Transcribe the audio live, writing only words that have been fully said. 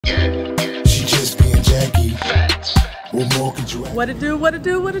Jackie. What more could you ask? What it do, what it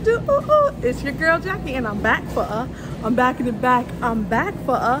do, what it do? Ooh, ooh. It's your girl Jackie, and I'm back for I'm backing it back. I'm back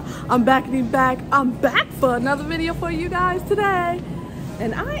for I'm backing it back. I'm back for another video for you guys today.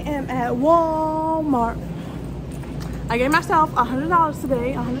 And I am at Walmart. I gave myself $100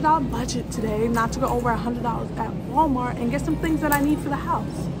 today, $100 budget today, not to go over $100 at Walmart and get some things that I need for the house.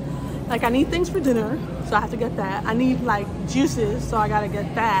 Like I need things for dinner, so I have to get that. I need like juices, so I gotta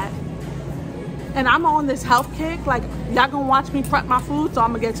get that. And I'm on this health kick. Like y'all gonna watch me prep my food, so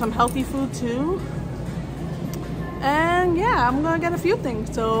I'm gonna get some healthy food too. And yeah, I'm gonna get a few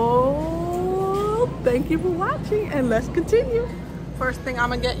things. So thank you for watching, and let's continue. First thing I'm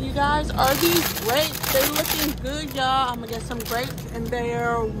gonna get you guys are these grapes. They're looking good, y'all. I'm gonna get some grapes, and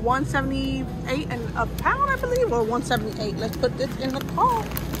they're $1.78 a pound, I believe, or $1.78. Let's put this in the cart.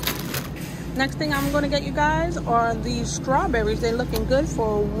 Next thing I'm gonna get you guys are these strawberries. They're looking good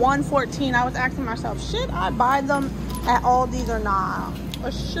for $1.14. I was asking myself, should I buy them at Aldi's or not?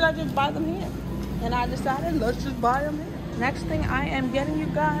 Or should I just buy them here? And I decided, let's just buy them here. Next thing I am getting you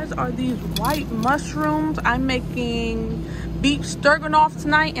guys are these white mushrooms. I'm making beef stroganoff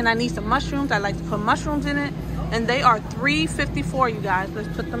tonight, and I need some mushrooms. I like to put mushrooms in it, and they are $3.54, you guys. Let's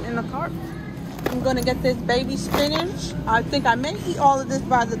put them in the cart. I'm gonna get this baby spinach. I think I may eat all of this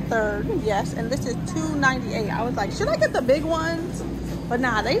by the 3rd. Yes, and this is $2.98. I was like, should I get the big ones? But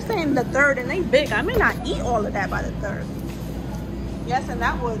nah, they saying the 3rd, and they big. I may not eat all of that by the 3rd. Yes, and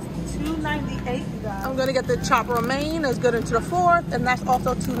that was $2.98, you guys. I'm gonna get the chopped romaine. Let's get into the 4th, and that's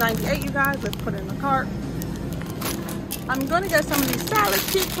also $2.98, you guys. Let's put it in the cart. I'm gonna get some of these salad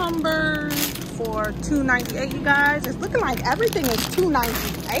cucumbers for $2.98, you guys. It's looking like everything is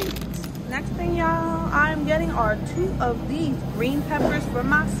 $2.98. Next thing, y'all, I'm getting are 2 of these green peppers for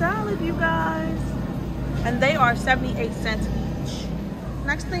my salad, you guys. And they are 78 cents each.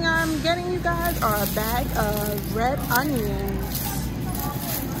 Next thing I'm getting, you guys, are a bag of red onions.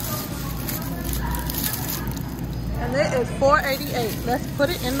 And it is $4.88. Let's put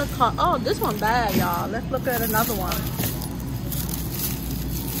it in the cart. Oh, this one bad, y'all. Let's look at another one.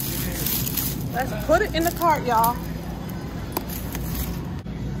 Let's put it in the cart, y'all.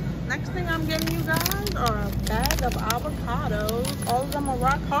 Next thing I'm getting you guys are a bag of avocados. All of them are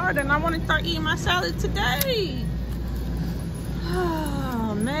rock hard, and I want to start eating my salad today.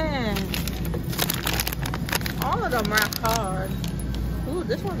 Oh, man. All of them rock hard. Ooh,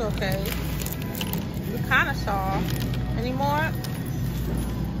 this one's okay. It's kind of soft. Any more?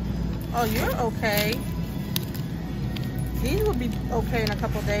 Oh, you're okay. These will be okay in a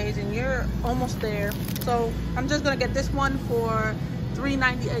couple days, and you're almost there. So I'm just gonna get this one for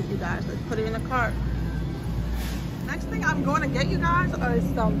 $3.98, you guys. Let's put it in the cart. Next thing I'm going to get you guys is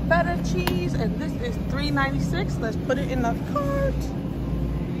some feta cheese, and this is $3.96. Let's put it in the cart.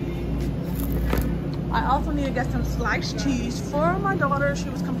 I also need to get some sliced cheese for my daughter. She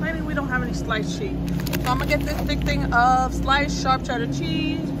was complaining we don't have any sliced cheese. So I'm gonna get this big thing of sliced sharp cheddar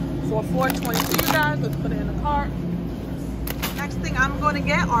cheese for $4.22, you guys. Let's put it in the cart. Next thing I'm going to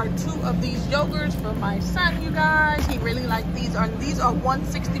get are 2 of these yogurts for my son, you guys. He really liked these. These are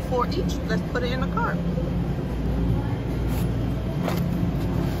 $1.64 each. Let's put it in the cart.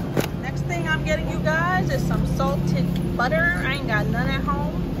 Next thing I'm getting you guys is some salted butter. I ain't got none at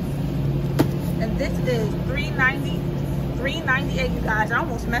home. And this is $3.98, you guys. I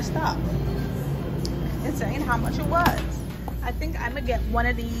almost messed up. Insane how much it was. I think I'm gonna get one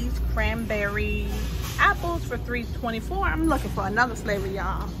of these cranberry apples for $3.24. I'm looking for another flavor,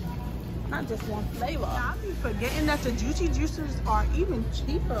 y'all. Not just one flavor. I'll be forgetting that the juicy juices are even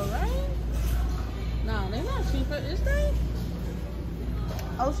cheaper, right? No, they're not cheaper, is they?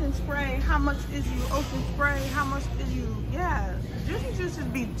 Ocean Spray, how much is you? Ocean Spray, how much is you? Yeah, juicy juices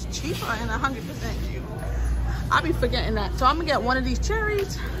be cheaper and 100% you. I'll be forgetting that. So I'm gonna get one of these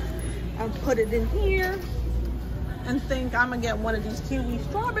cherries and put it in here. And think I'm gonna get one of these kiwi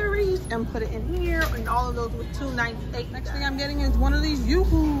strawberries and put it in here, and all of those with $2.98. Next thing I'm getting is one of these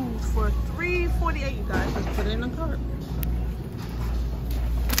yoo-hoos for $3.48, you guys. Let's put it in the cart.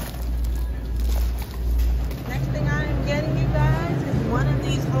 Next thing I am getting you guys is one of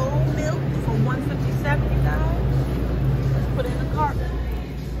these whole milk for $1.57, you guys. Let's put it in the cart.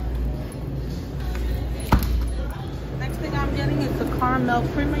 Next thing I'm getting is the caramel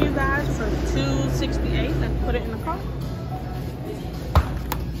creamer, you guys, for $2.68. Let's put it in the cart.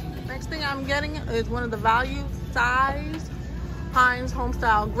 Next thing I'm getting is one of the value size Heinz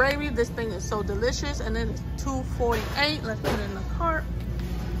homestyle gravy. This thing is so delicious, and then it's $2.48. Let's put it in the cart.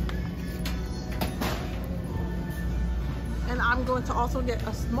 And I'm going to also get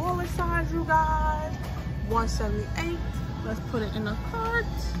a smaller size, you guys, $1.78. Let's put it in the cart.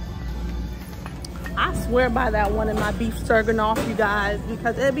 I swear by that one in my beef stroganoff, you guys,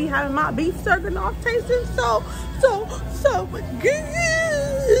 because it be having my beef stroganoff tasting so good.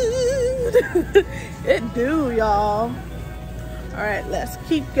 It do, y'all. All right, let's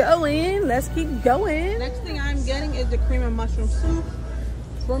keep going. Let's keep going. Next thing I'm getting is the cream and mushroom soup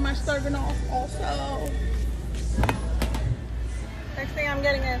for my stroganoff also. Next thing I'm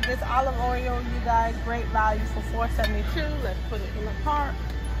getting is this olive oil, you guys. Great value for $4.72. Let's put it in the cart.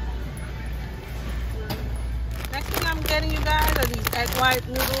 Next thing I'm getting, you guys, are these egg white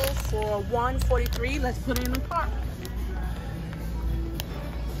noodles for $1.43. Let's put it in the cart.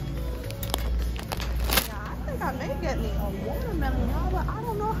 Yeah, I think I may get me a watermelon, y'all, but I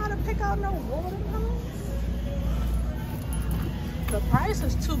don't know how to pick out no watermelon. The price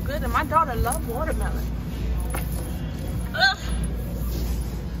is too good, and my daughter loves watermelon. Ugh.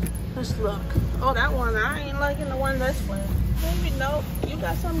 Let's look. Oh, that one, I ain't liking the one this way. Maybe, nope. You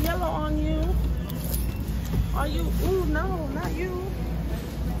got some yellow on you. Are you? Ooh, no, not you.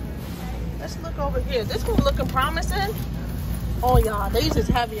 Let's look over here. This one looking promising. Oh, y'all, these is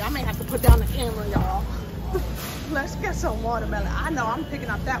heavy. I may have to put down the camera, y'all. Let's get some watermelon. I know I'm picking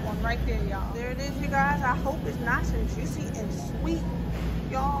up that one right there, y'all. There it is, you guys. I hope it's nice and juicy and sweet,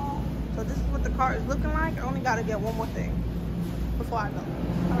 y'all. So this is what the cart is looking like. I only got to get one more thing before I go.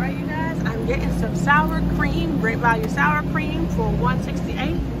 All right, you guys, I'm getting some sour cream, Great Value sour cream for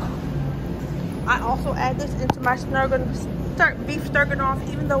 $1.68. I also add this into my beef stroganoff,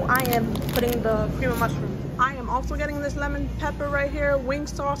 even though I am putting the cream of mushroom. I am also getting this lemon pepper right here, wing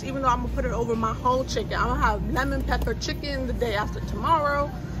sauce, even though I'm gonna put it over my whole chicken. I'm gonna have lemon pepper chicken the day after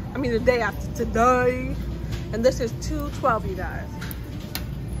tomorrow. I mean, the day after today. And this is $2.12, you guys.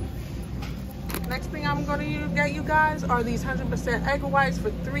 Next thing I'm gonna get you guys are these 100% egg whites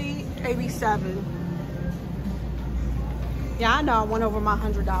for $3.87. Yeah, I know I went over my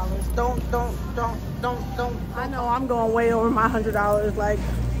 $100. Don't. I know I'm going way over my $100. Like,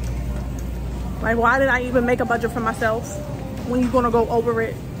 why did I even make a budget for myself when you're gonna go over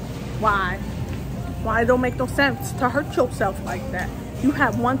it? Why? Why? It don't make no sense to hurt yourself like that. You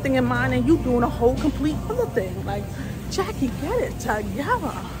have one thing in mind and you doing a whole complete other thing. Like, Jackie, get it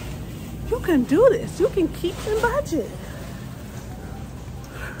together. You can do this. You can keep in budget.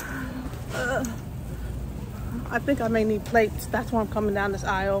 I think I may need plates. That's why I'm coming down this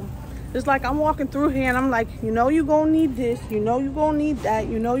aisle. It's like I'm walking through here and I'm like, you know you're gonna need this. You know you're gonna need that.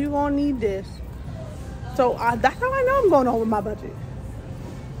 You know you're gonna need this. So that's how I know I'm going over my budget.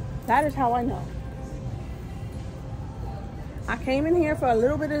 That is how I know. I came in here for a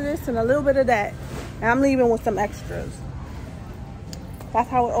little bit of this and a little bit of that. And I'm leaving with some extras. That's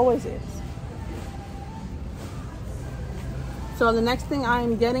how it always is. So the next thing I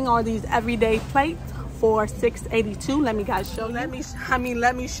am getting are these everyday plates for $6.82. Let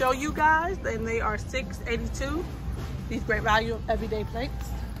me show you guys. And they are $6.82. These Great Value everyday plates.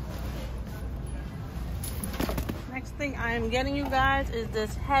 Next thing I am getting you guys is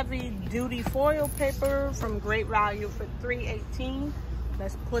this heavy duty foil paper from Great Value for $3.18.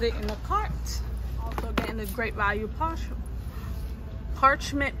 Let's put it in the cart. Also getting this Great Value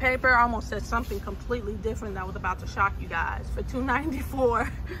parchment paper. I almost said something completely different that was about to shock you guys, for $2.94.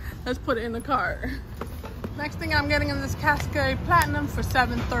 Let's put it in the cart. Next thing I'm getting in this Cascade Platinum for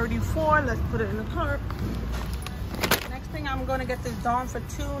 $7.34. Let's put it in the cart. Next thing I'm going to get this Dawn for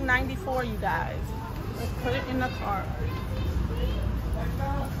 $2.94, you guys. Let's put it in the cart.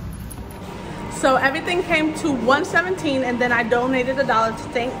 So everything came to $117, and then I donated $1 to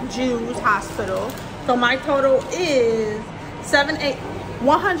St. Jude's Hospital. So my total is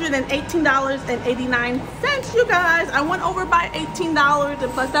 $118.89, you guys. I went over by $18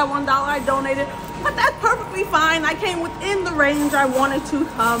 and plus that $1 I donated, but that's perfectly fine. I came within the range I wanted to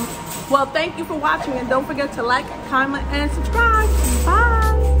come. Well, thank you for watching, and don't forget to like, comment, and subscribe. Bye.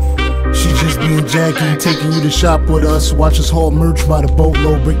 She just being Jackie, taking you to shop with us. Watch us haul merch by the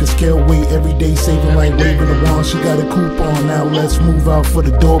boatload, break the scale weight every day, saving like waving the wand. She got a coupon now. Let's move out for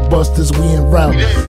the doorbusters. We en route.